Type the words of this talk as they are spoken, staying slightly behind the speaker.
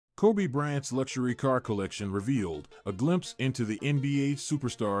Kobe Bryant's luxury car collection revealed a glimpse into the NBA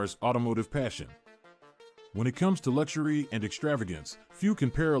superstar's automotive passion. When it comes to luxury and extravagance, few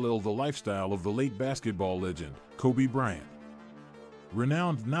can parallel the lifestyle of the late basketball legend, Kobe Bryant.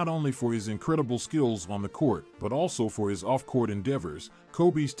 Renowned not only for his incredible skills on the court, but also for his off-court endeavors,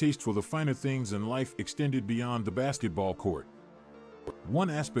 Kobe's taste for the finer things in life extended beyond the basketball court. One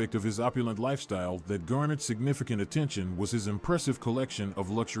aspect of his opulent lifestyle that garnered significant attention was his impressive collection of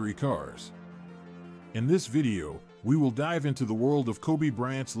luxury cars. In this video, we will dive into the world of Kobe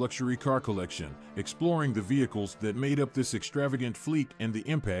Bryant's luxury car collection, exploring the vehicles that made up this extravagant fleet and the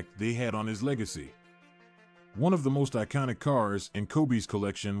impact they had on his legacy. One of the most iconic cars in Kobe's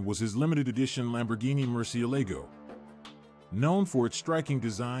collection was his limited edition Lamborghini Murcielago. Known for its striking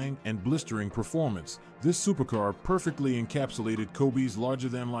design and blistering performance, this supercar perfectly encapsulated Kobe's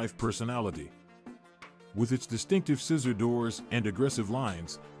larger-than-life personality. With its distinctive scissor doors and aggressive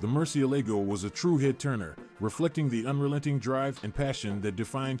lines, the Murcielago was a true head-turner, reflecting the unrelenting drive and passion that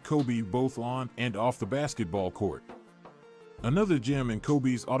defined Kobe both on and off the basketball court. Another gem in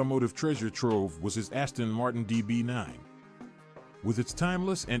Kobe's automotive treasure trove was his Aston Martin DB9. With its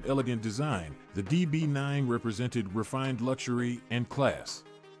timeless and elegant design, the DB9 represented refined luxury and class.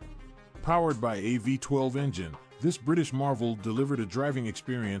 Powered by a V12 engine, this British marvel delivered a driving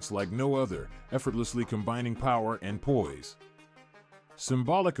experience like no other, effortlessly combining power and poise.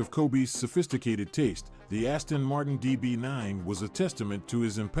 Symbolic of Kobe's sophisticated taste, the Aston Martin DB9 was a testament to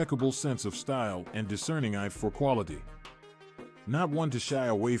his impeccable sense of style and discerning eye for quality. Not one to shy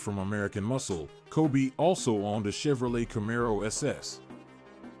away from American muscle, Kobe also owned a Chevrolet Camaro SS.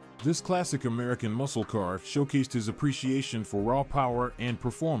 This classic American muscle car showcased his appreciation for raw power and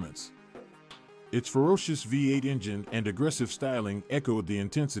performance. Its ferocious V8 engine and aggressive styling echoed the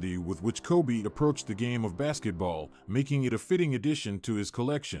intensity with which Kobe approached the game of basketball, making it a fitting addition to his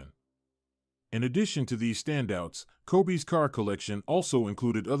collection. In addition to these standouts, Kobe's car collection also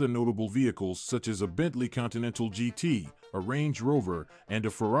included other notable vehicles such as a Bentley Continental GT, a Range Rover, and a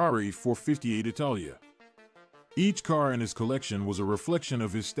Ferrari 458 Italia. Each car in his collection was a reflection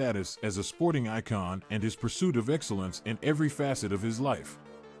of his status as a sporting icon and his pursuit of excellence in every facet of his life.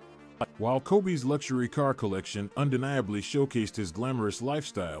 While Kobe's luxury car collection undeniably showcased his glamorous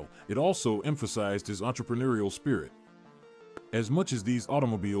lifestyle, it also emphasized his entrepreneurial spirit. As much as these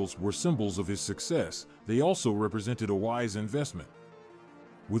automobiles were symbols of his success, they also represented a wise investment.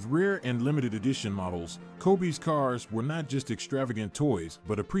 With rare and limited edition models, Kobe's cars were not just extravagant toys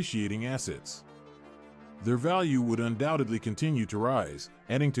but appreciating assets. Their value would undoubtedly continue to rise,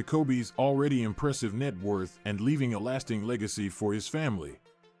 adding to Kobe's already impressive net worth and leaving a lasting legacy for his family.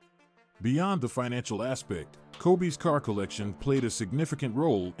 Beyond the financial aspect, Kobe's car collection played a significant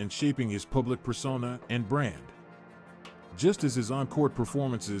role in shaping his public persona and brand. Just as his on-court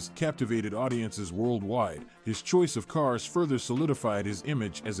performances captivated audiences worldwide, his choice of cars further solidified his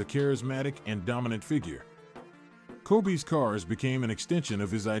image as a charismatic and dominant figure. Kobe's cars became an extension of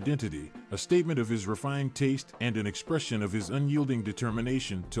his identity, a statement of his refined taste and an expression of his unyielding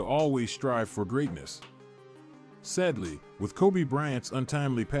determination to always strive for greatness. Sadly, with Kobe Bryant's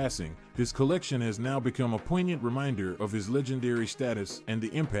untimely passing, his collection has now become a poignant reminder of his legendary status and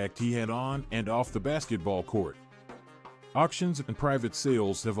the impact he had on and off the basketball court. Auctions and private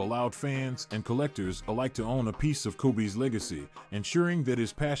sales have allowed fans and collectors alike to own a piece of Kobe's legacy, ensuring that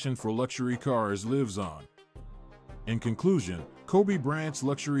his passion for luxury cars lives on. In conclusion, Kobe Bryant's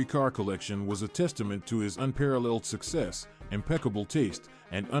luxury car collection was a testament to his unparalleled success, impeccable taste,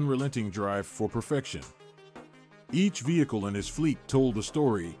 and unrelenting drive for perfection. Each vehicle in his fleet told a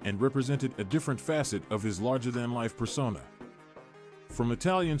story and represented a different facet of his larger-than-life persona. From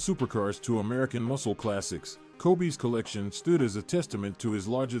Italian supercars to American muscle classics, Kobe's collection stood as a testament to his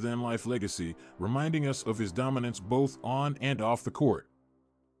larger-than-life legacy, reminding us of his dominance both on and off the court.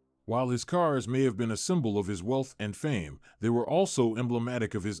 While his cars may have been a symbol of his wealth and fame, they were also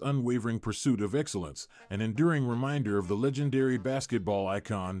emblematic of his unwavering pursuit of excellence, an enduring reminder of the legendary basketball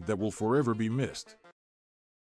icon that will forever be missed.